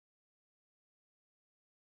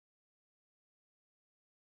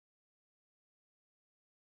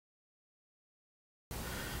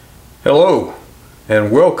Hello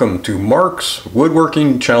and welcome to Mark's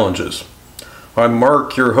Woodworking Challenges. I'm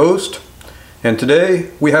Mark, your host, and today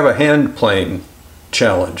we have a hand plane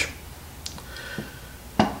challenge.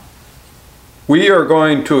 We are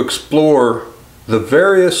going to explore the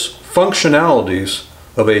various functionalities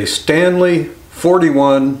of a Stanley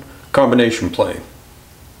 41 combination plane.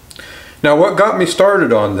 Now, what got me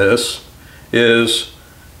started on this is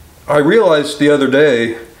I realized the other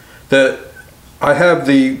day that I have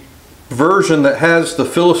the version that has the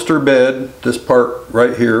filletster bed, this part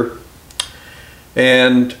right here,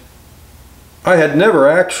 and I had never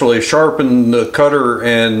actually sharpened the cutter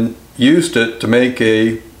and used it to make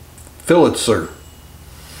a filletster.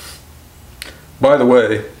 By the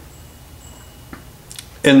way,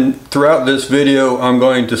 throughout this video I'm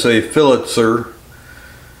going to say filletster.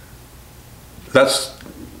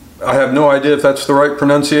 I have no idea if that's the right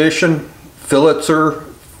pronunciation. Filletster,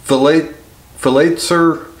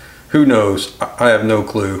 filletster, who knows? I have no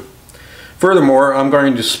clue. Furthermore, I'm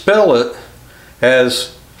going to spell it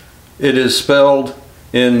as it is spelled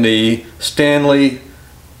in the Stanley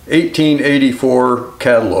 1884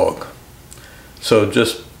 catalog. So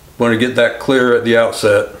just want to get that clear at the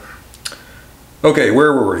outset. Okay,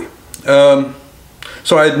 where were we?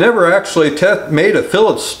 So I had never actually made a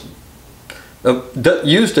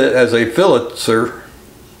used it as a filletster,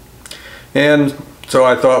 and so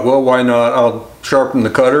I thought, well, why not? I'll sharpen the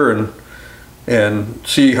cutter and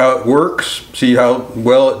see how it works, see how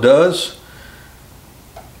well it does.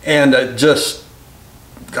 And I just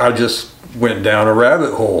went down a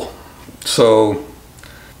rabbit hole. So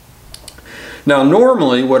now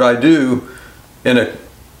normally what I do in a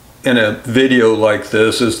video like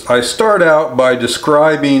this is I start out by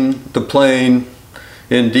describing the plane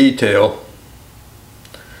in detail.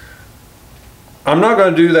 I'm not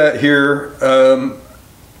going to do that here.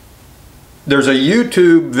 There's a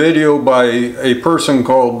YouTube video by a person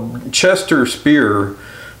called Chester Spear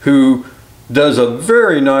who does a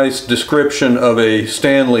very nice description of a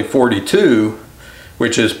Stanley 42,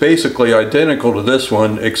 which is basically identical to this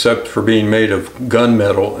one except for being made of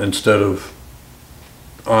gunmetal instead of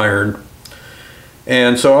iron.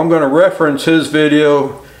 And so I'm going to reference his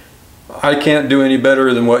video. I can't do any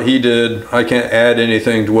better than what he did. I can't add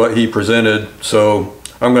anything to what he presented, so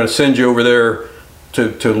I'm going to send you over there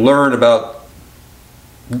to learn about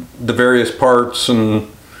the various parts and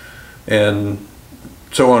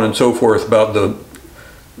so on and so forth about the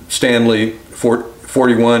Stanley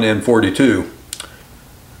 41 and 42.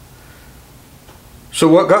 So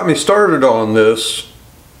what got me started on this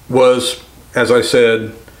was, as I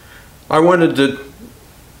said, I wanted to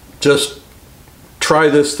just try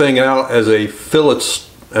this thing out as a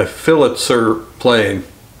filletster plane.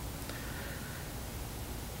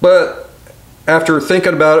 But after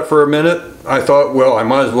thinking about it for a minute, I thought, well, I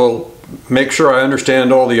might as well make sure I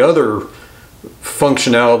understand all the other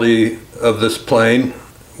functionality of this plane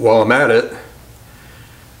while I'm at it.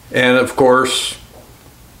 And of course,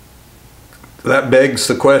 that begs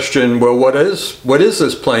the question, well, what is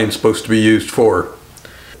this plane supposed to be used for?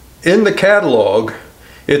 In the catalog,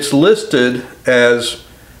 it's listed as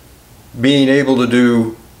being able to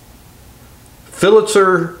do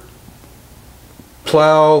filletster,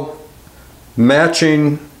 plow,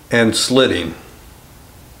 matching, and slitting.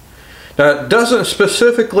 Now, it doesn't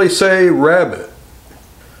specifically say rabbet,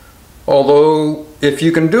 although if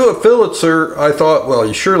you can do a filletster, I thought, well,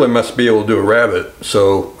 you surely must be able to do a rabbet,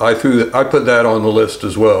 so I put that on the list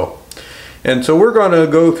as well. And so we're going to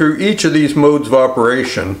go through each of these modes of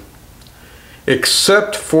operation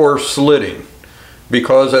except for slitting,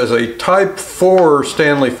 because as a Type 4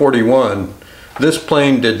 Stanley 41, this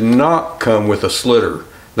plane did not come with a slitter.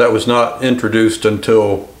 That was not introduced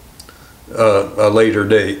until a later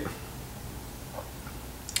date.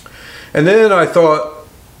 And then I thought,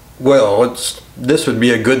 well, this would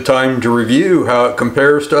be a good time to review how it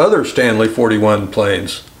compares to other Stanley 41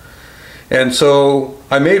 planes. And so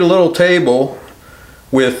I made a little table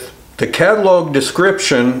with the catalog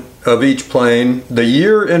description of each plane, the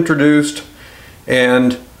year introduced,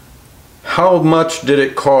 and how much did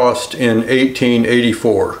it cost in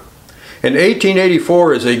 1884. And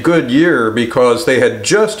 1884 is a good year because they had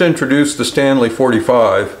just introduced the Stanley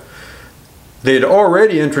 45. They had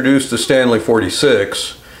already introduced the Stanley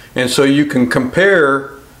 46, and so you can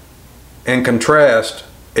compare and contrast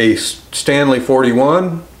a Stanley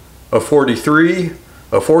 41, a 43,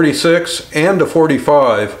 a 46, and a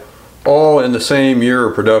 45 all in the same year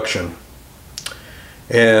of production.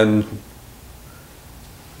 And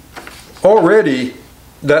already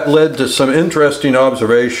that led to some interesting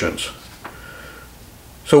observations.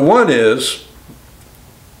 So one is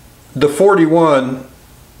the 41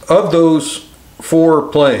 of those four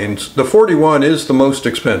planes, the 41 is the most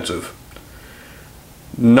expensive.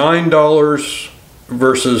 $9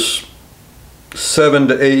 versus $7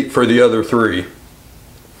 to $8 for the other three.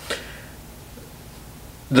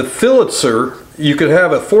 The filletster, you could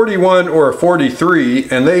have a 41 or a 43,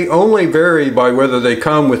 and they only vary by whether they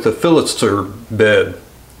come with the filletster bed.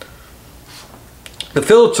 The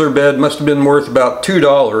filletster bed must have been worth about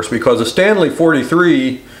 $2 because a Stanley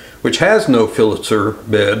 43, which has no filletster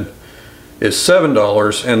bed, is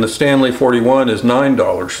 $7, and the Stanley 41 is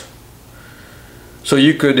 $9. So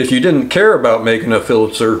you could, if you didn't care about making a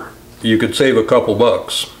filletster, you could save a couple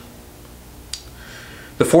bucks.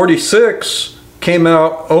 The 46 came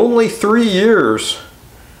out only 3 years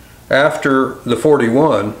after the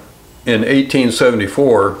 41 in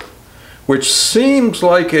 1874, which seems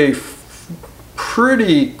like a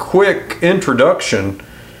pretty quick introduction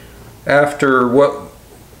after what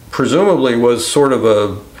presumably was sort of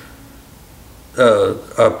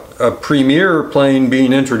a premier plane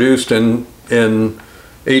being introduced in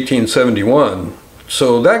 1871.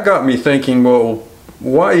 So that got me thinking, well,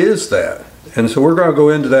 why is that? And so we're going to go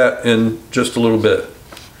into that in just a little bit.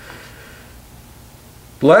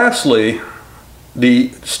 Lastly,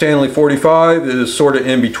 the Stanley 45 is sort of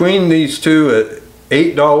in between these two at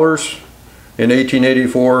 $8 in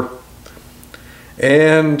 1884.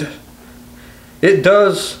 And it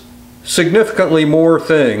does significantly more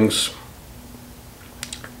things,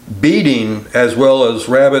 beading as well as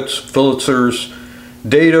rabbets, filletsters,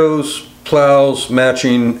 dados, plows,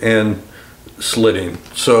 matching, and slitting.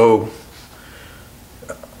 So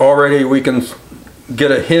already we can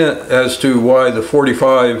get a hint as to why the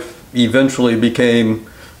 45 eventually became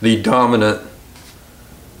the dominant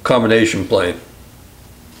combination plane.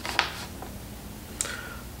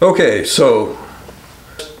 Okay, so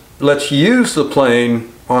let's use the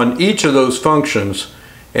plane on each of those functions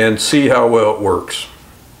and see how well it works.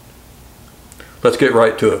 Let's get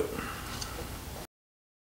right to it.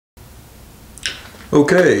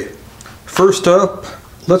 Okay, first up,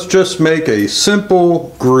 let's just make a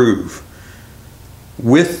simple groove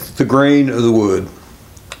with the grain of the wood.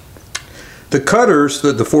 The cutters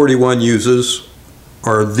that the 41 uses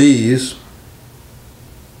are these.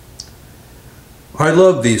 I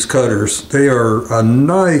love these cutters. They are a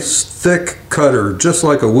nice thick cutter, just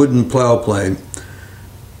like a wooden plow plane.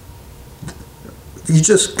 You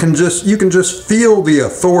can just feel the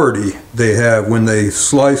authority they have when they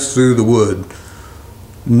slice through the wood.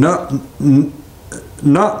 Not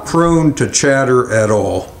prone to chatter at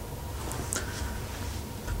all.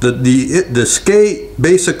 The skate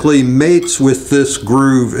basically mates with this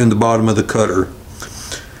groove in the bottom of the cutter.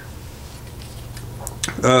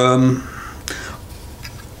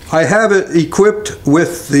 I have it equipped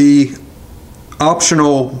with the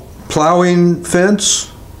optional plowing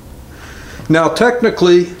fence. Now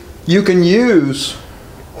technically you can use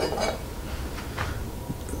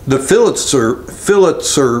the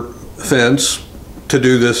filletster fence to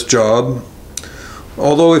do this job.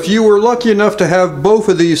 Although if you were lucky enough to have both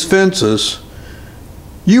of these fences,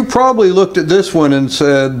 you probably looked at this one and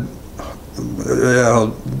said,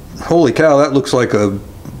 holy cow, that looks like a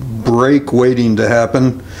break waiting to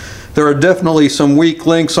happen. There are definitely some weak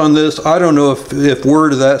links on this. I don't know if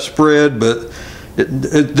word of that spread, but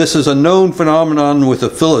this is a known phenomenon with the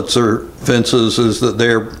filletster fences, is that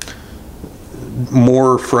they're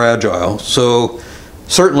more fragile. So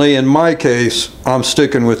certainly in my case, I'm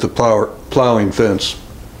sticking with the plowing fence.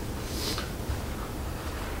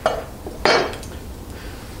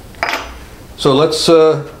 So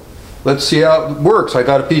let's see how it works. I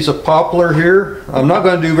got a piece of poplar here. I'm not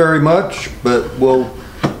going to do very much, but we'll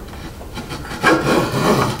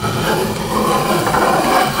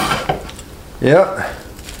yeah,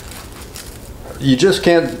 you just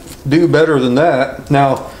can't do better than that.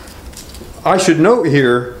 Now I should note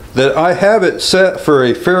here that I have it set for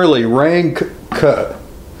a fairly rank cut,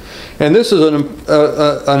 and this is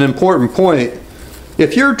an important point.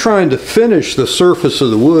 If you're trying to finish the surface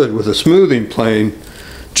of the wood with a smoothing plane,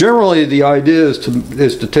 generally the idea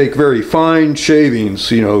is to take very fine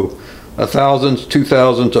shavings, you know, 1,000s,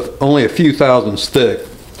 2,000s, only a few thousandths thick.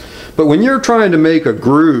 But when you're trying to make a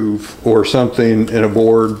groove or something in a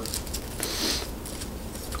board,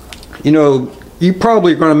 you know, you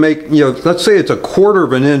probably going to make, you know, let's say it's 1/4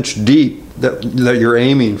 of an inch deep that you're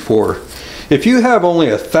aiming for. If you have only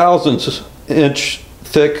 1,000th inch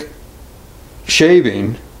thick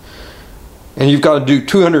shaving and you've got to do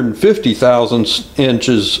 250 thousandths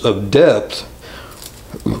inches of depth,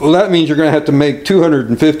 well, that means you're going to have to make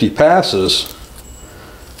 250 passes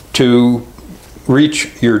to reach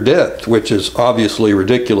your depth, which is obviously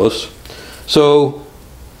ridiculous. So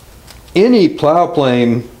any plow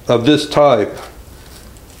plane of this type,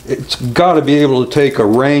 it's got to be able to take a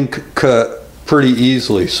rank cut pretty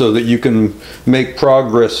easily so that you can make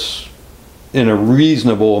progress in a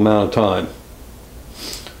reasonable amount of time.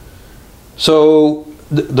 So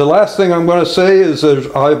the last thing I'm going to say is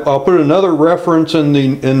that I'll put another reference in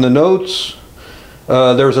the notes.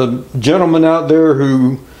 There's a gentleman out there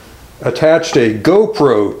who attached a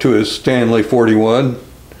GoPro to his Stanley 41,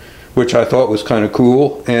 which I thought was kind of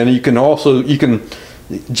cool. And you can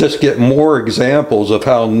just get more examples of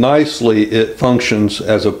how nicely it functions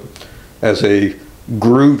as a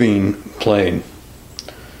grooving plane.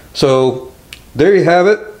 So there you have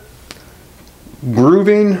it.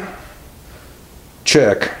 Grooving,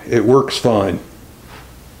 check. It works fine.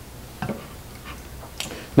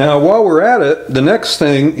 Now while we're at it, the next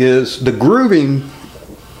thing is the grooving.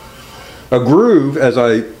 A groove, as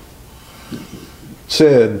I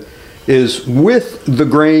said, is with the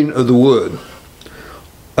grain of the wood.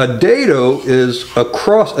 A dado is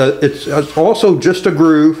across, it's also just a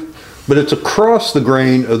groove, but it's across the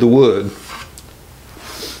grain of the wood.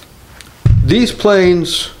 These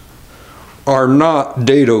planes are not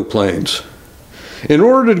dado planes. In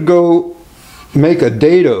order to go make a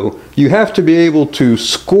dado, you have to be able to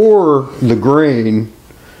score the grain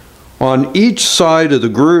on each side of the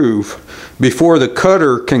groove before the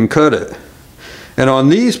cutter can cut it. And on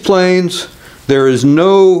these planes, there is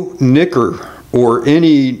no nicker or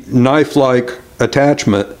any knife-like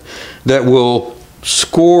attachment that will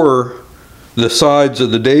score the sides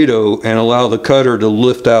of the dado and allow the cutter to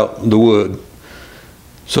lift out the wood.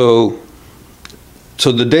 So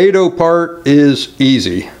the dado part is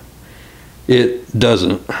easy. It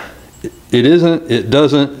doesn't. It isn't, it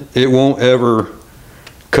doesn't, it won't ever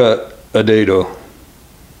cut a dado.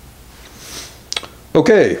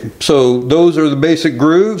 Okay, so those are the basic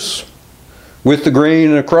grooves with the grain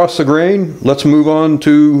and across the grain. Let's move on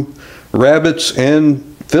to rabbets and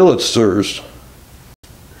filletsters.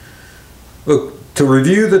 Look, to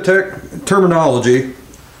review the terminology,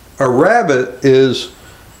 a rabbet is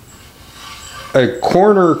a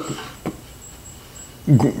corner,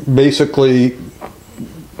 basically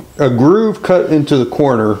a groove cut into the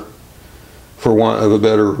corner, for want of a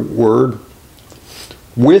better word,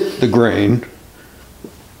 with the grain,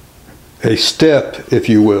 a step, if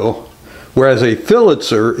you will, whereas a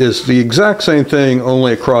filletster is the exact same thing,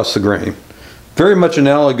 only across the grain. Very much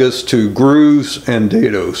analogous to grooves and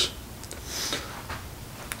dados.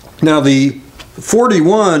 Now the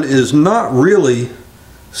 41 is not really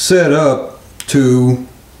set up to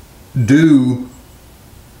do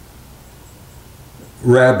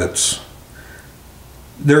rabbets.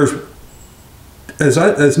 There's,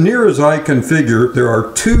 as near as I can figure, there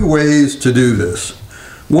are two ways to do this.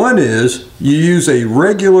 One is you use a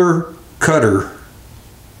regular cutter,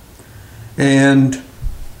 and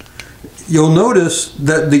you'll notice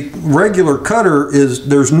that the regular cutter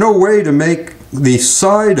there's no way to make the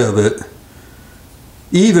side of it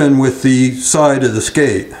even with the side of the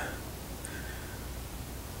skate.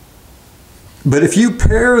 But if you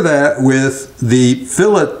pair that with the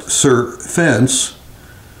filletster fence,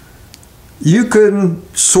 you can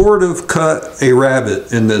sort of cut a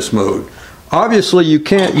rabbet in this mode. Obviously you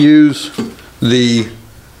can't use the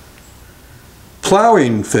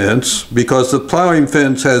plowing fence because the plowing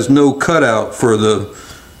fence has no cutout for the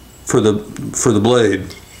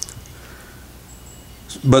blade.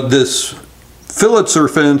 But this filletster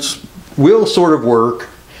fence will sort of work,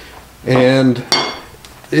 and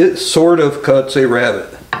it sort of cuts a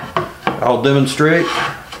rabbet. I'll demonstrate.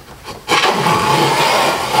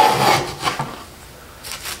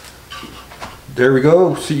 There we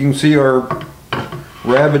go. So you can see our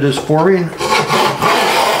rabbet is forming.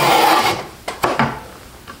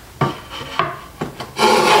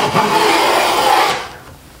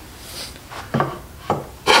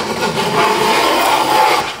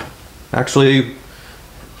 Actually,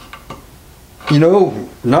 you know,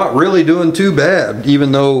 not really doing too bad,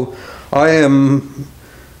 even though I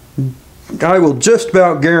will just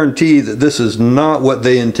about guarantee that this is not what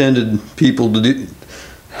they intended people to do,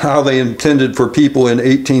 how they intended for people in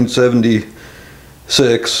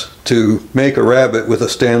 1876 to make a rabbet with a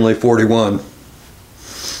Stanley 41.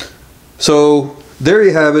 So there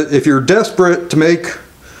you have it. If you're desperate to make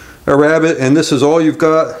a rabbet and this is all you've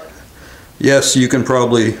got, yes, you can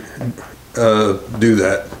probably do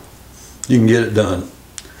that. You can get it done.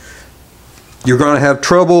 You're going to have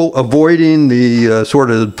trouble avoiding the sort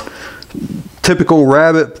of typical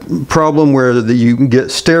rabbet problem where you can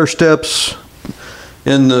get stair steps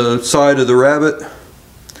in the side of the rabbet.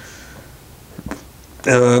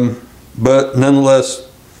 But nonetheless,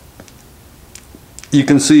 you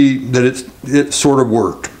can see that it sort of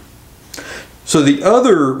worked. So the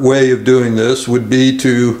other way of doing this would be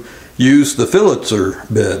to use the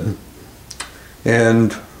filletster bed,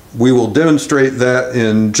 and we will demonstrate that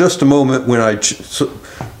in just a moment when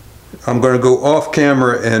I'm going to go off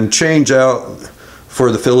camera and change out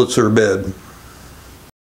for the filletster bed.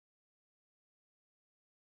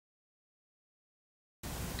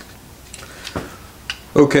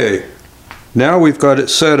 Okay, now we've got it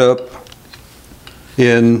set up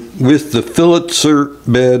with the filletster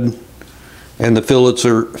bed and the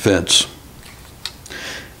filletster fence.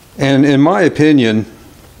 And in my opinion,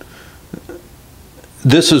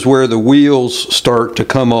 this is where the wheels start to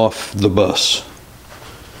come off the bus.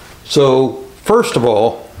 So first of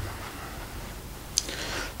all,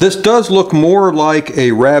 this does look more like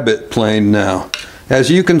a rabbit plane now. As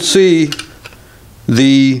you can see,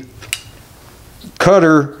 the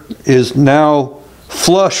cutter is now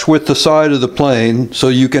flush with the side of the plane, so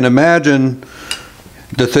you can imagine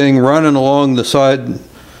the thing running along the side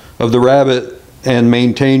of the rabbit and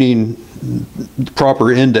maintaining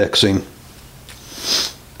proper indexing.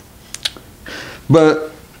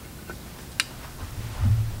 But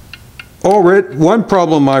already one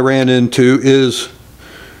problem I ran into is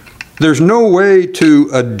there's no way to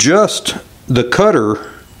adjust the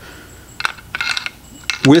cutter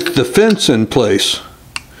with the fence in place.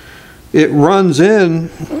 It runs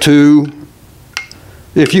into,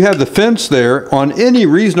 if you have the fence there, on any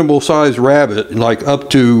reasonable sized rabbit, like up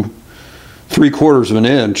to 3/4 of an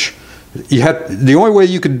inch, the only way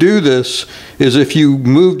you could do this is if you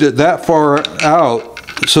moved it that far out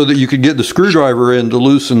so that you could get the screwdriver in to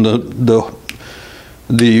loosen the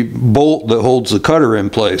bolt that holds the cutter in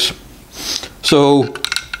place. So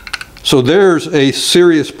there's a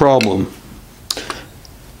serious problem.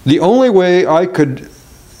 The only way I could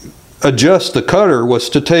adjust the cutter was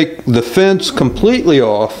to take the fence completely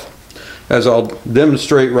off, as I'll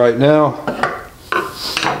demonstrate right now,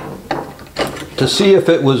 to see if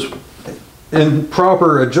it was in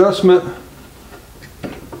proper adjustment.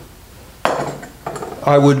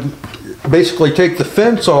 I would basically take the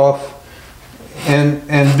fence off and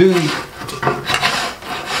do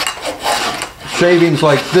shavings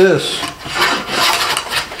like this.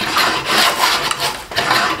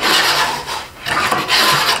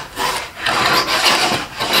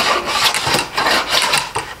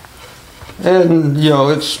 And you know,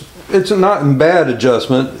 it's not in bad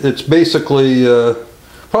adjustment. It's basically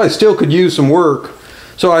probably still could use some work.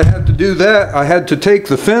 So I had to do that. I had to take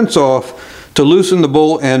the fence off to loosen the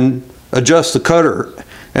bolt and adjust the cutter.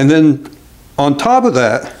 And then on top of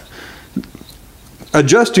that,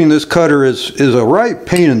 adjusting this cutter is a right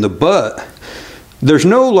pain in the butt. There's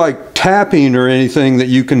no like tapping or anything that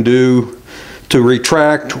you can do to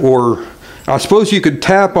retract, or I suppose you could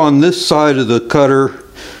tap on this side of the cutter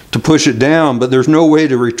to push it down, but there's no way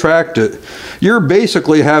to retract it. You're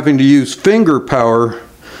basically having to use finger power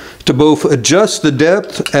to both adjust the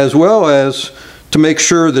depth as well as to make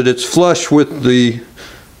sure that it's flush with the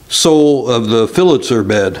sole of the filletster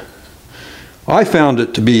bed. I found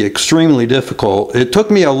it to be extremely difficult. It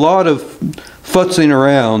took me a lot of futzing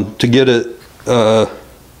around to get it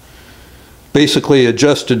basically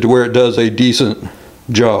adjusted to where it does a decent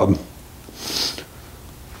job.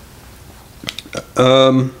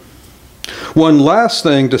 One last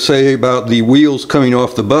thing to say about the wheels coming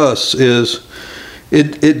off the bus is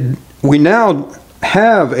we now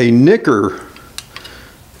have a nicker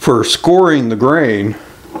for scoring the grain.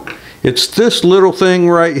 It's this little thing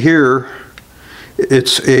right here.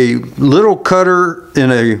 It's a little cutter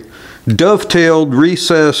in a dovetailed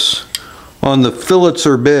recess on the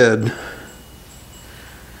filletster bed,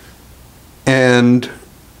 and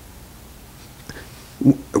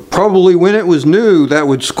probably when it was new, that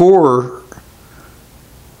would score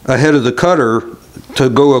ahead of the cutter to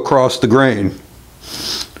go across the grain.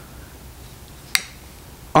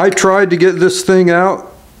 I tried to get this thing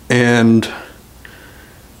out, and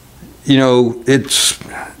you know,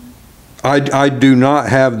 I do not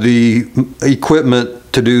have the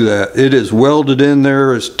equipment to do that. It is welded in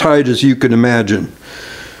there as tight as you can imagine.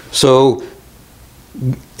 So,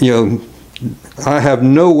 you know, I have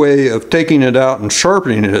no way of taking it out and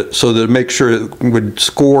sharpening it so that it makes sure it would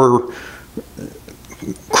score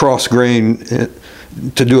cross grain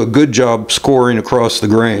to do a good job scoring across the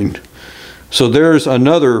grain. So there's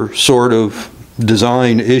another sort of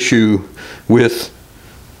design issue with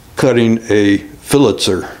cutting a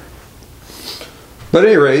filletster. But at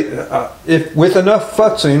any rate, if with enough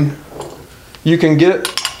futzing, you can get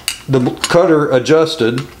the cutter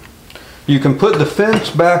adjusted. You can put the fence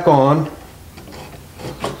back on.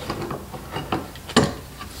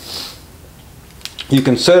 You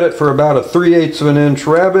can set it for about a 3/8 of an inch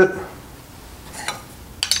rabbet.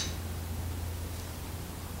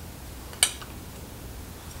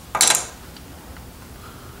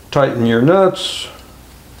 Tighten your nuts,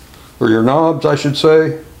 or your knobs I should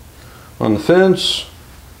say, on the fence,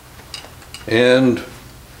 and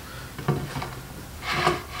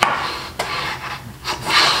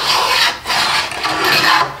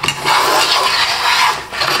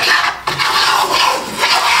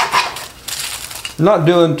not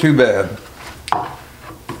doing too bad.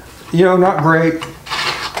 You know, not great.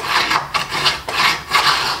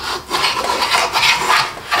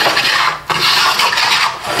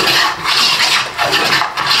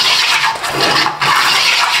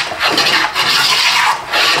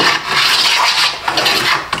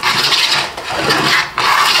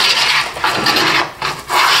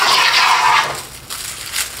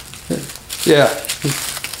 Yeah,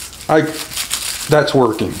 that's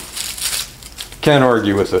working. Can't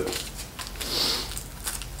argue with it.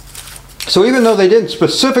 So even though they didn't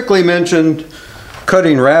specifically mention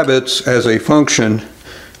cutting rabbets as a function,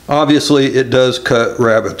 obviously it does cut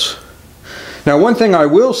rabbets. Now one thing I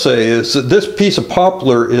will say is that this piece of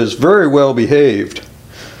poplar is very well behaved.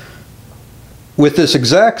 With this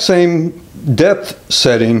exact same depth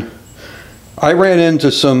setting, I ran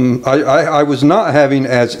into some, I was not having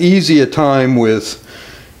as easy a time with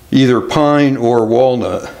either pine or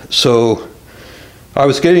walnut. So I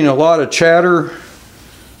was getting a lot of chatter.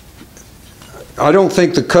 I don't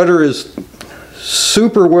think the cutter is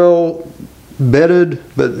super well bedded,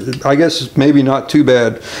 but I guess it's maybe not too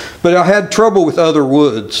bad. But I had trouble with other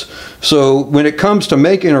woods. So when it comes to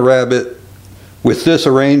making a rabbet with this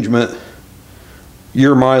arrangement,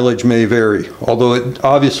 your mileage may vary, although it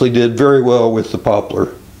obviously did very well with the poplar.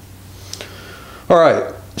 All right,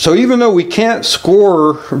 so even though we can't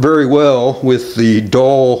score very well with the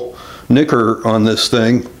dull nicker on this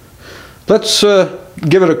thing, let's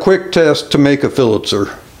give it a quick test to make a filletster.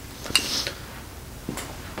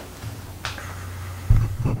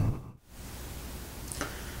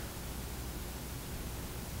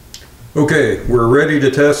 Okay, we're ready to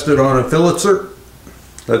test it on a filletster.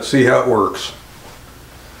 Let's see how it works.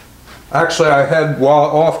 Actually, while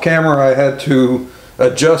off camera, I had to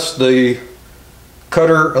adjust the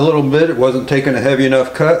cutter a little bit. It wasn't taking a heavy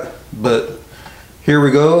enough cut, but here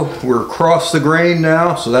we go. We're across the grain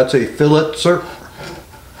now, so that's a filletster.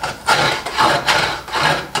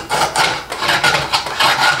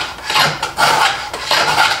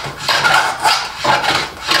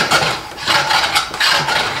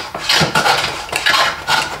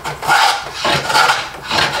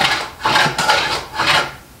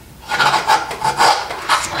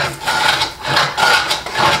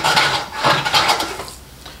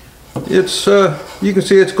 It's you can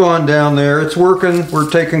see it's gone down there. It's working. We're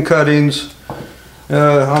taking cuttings.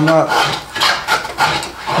 I'm not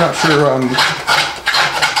sure I'm.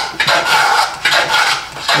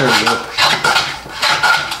 There we go.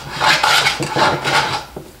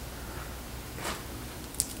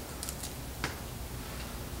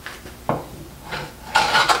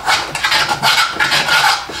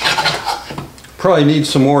 Probably needs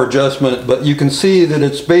some more adjustment, but you can see that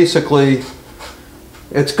it's basically.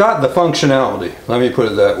 It's got the functionality, let me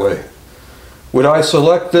put it that way. Would I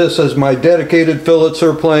select this as my dedicated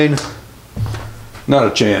filletster plane? Not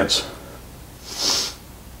a chance.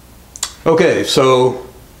 Okay, so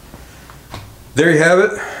there you have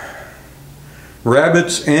it.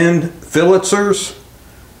 Rabbets and filletsters.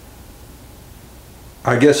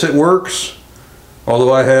 I guess it works,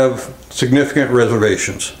 although I have significant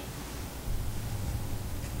reservations.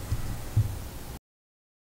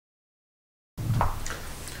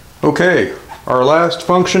 Okay, our last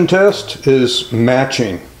function test is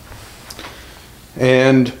matching,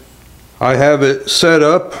 and I have it set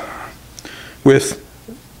up with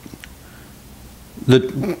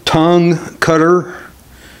the tongue cutter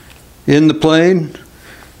in the plane.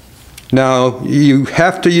 Now you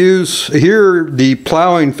have to use, here the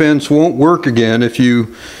plowing fence won't work again. If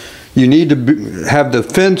you need to have the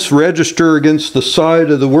fence register against the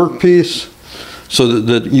side of the workpiece so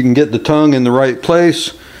that you can get the tongue in the right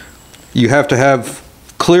place. You have to have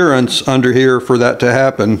clearance under here for that to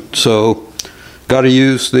happen, so got to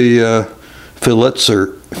use the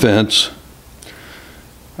filletster fence.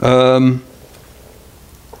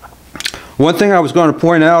 One thing I was going to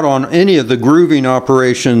point out on any of the grooving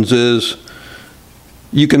operations is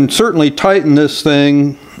you can certainly tighten this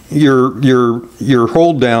thing, your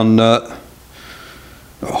hold down knob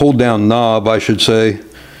I should say,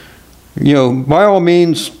 you know, by all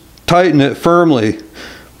means tighten it firmly.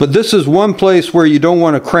 But this is one place where you don't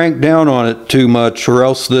want to crank down on it too much, or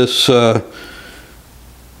else this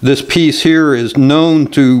this piece here is known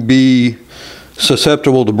to be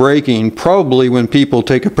susceptible to breaking, probably when people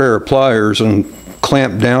take a pair of pliers and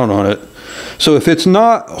clamp down on it. So if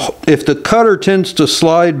the cutter tends to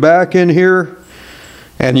slide back in here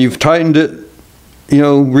and you've tightened it, you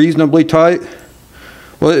know, reasonably tight,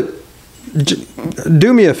 well,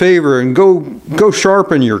 do me a favor and go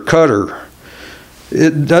sharpen your cutter.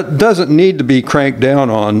 That doesn't need to be cranked down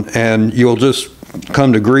on, and you'll just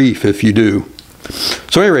come to grief if you do.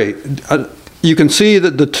 So at any rate, you can see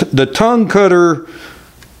that the tongue cutter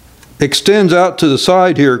extends out to the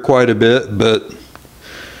side here quite a bit, but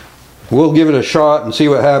we'll give it a shot and see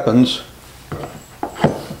what happens.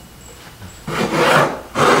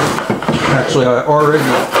 Actually, I already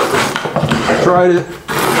tried it.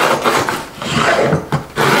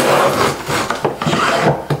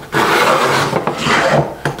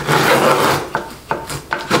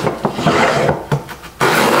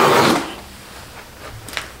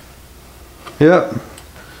 Yep.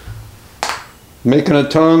 Making a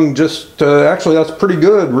tongue just, actually that's pretty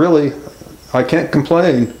good, really. I can't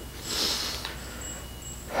complain.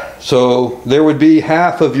 So there would be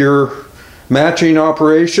half of your matching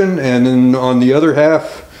operation, and then on the other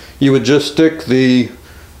half you would just stick the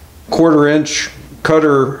 1/4 inch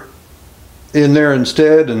cutter in there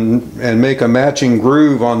instead and make a matching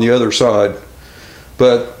groove on the other side.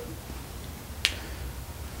 But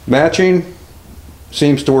matching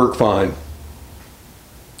seems to work fine.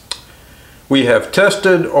 We have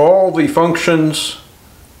tested all the functions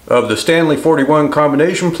of the Stanley 41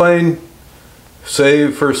 combination plane,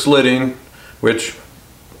 save for slitting, which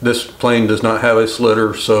this plane does not have a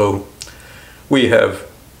slitter. So we have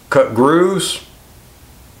cut grooves,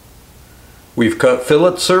 we've cut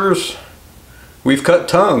filletsters, we've cut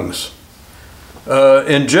tongues.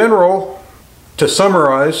 In general, to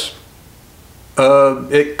summarize,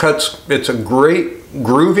 it's a great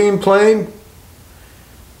grooving plane.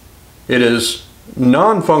 It is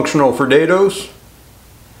non-functional for dados.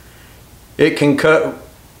 It can cut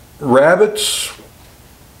rabbets,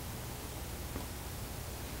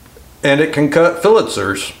 and it can cut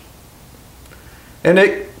filletsters.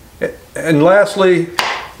 And lastly,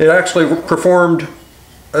 it actually performed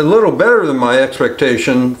a little better than my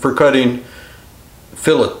expectation for cutting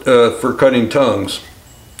tongues.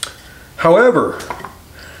 However,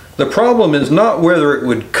 the problem is not whether it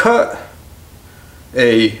would cut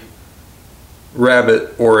a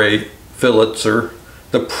rabbet or a filletster.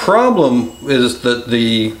 The problem is that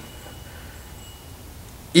the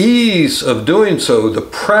ease of doing so, the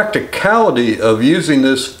practicality of using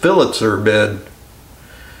this filletster bed,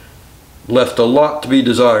 left a lot to be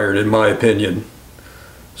desired, in my opinion.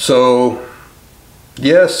 So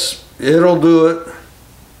yes, it'll do it,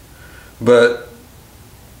 but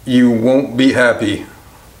you won't be happy.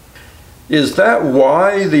 Is that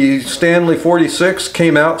why the Stanley 46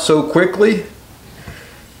 came out so quickly?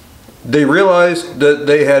 They realized that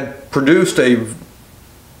they had produced a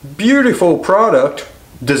beautiful product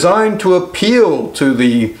designed to appeal to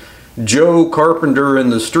the Joe Carpenter in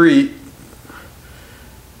the street,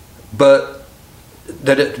 but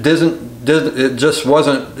that it just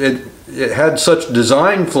wasn't, it had such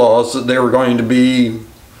design flaws that they were going to be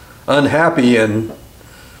unhappy and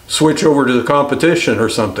switch over to the competition or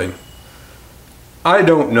something. I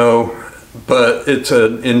don't know, but it's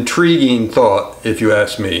an intriguing thought if you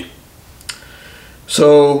ask me.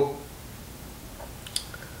 So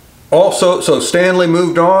Stanley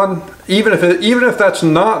moved on. Even if that's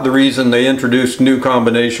not the reason they introduced new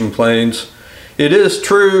combination planes, it is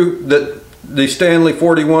true that the Stanley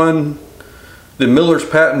 41, the Miller's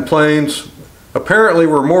patent planes, apparently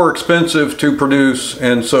were more expensive to produce,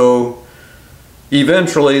 and so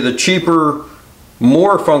eventually the cheaper,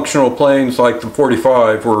 more functional planes like the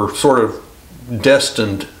 45 were sort of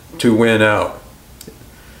destined to win out.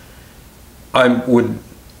 I would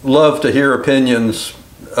love to hear opinions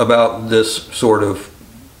about this sort of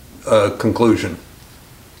conclusion.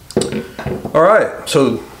 All right,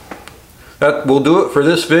 so that will do it for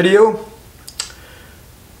this video.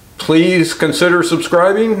 Please consider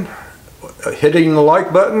subscribing, hitting the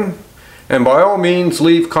like button, and by all means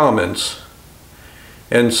leave comments.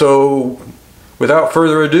 And so without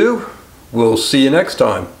further ado, we'll see you next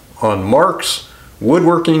time on Mark's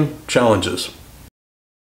Woodworking Challenges.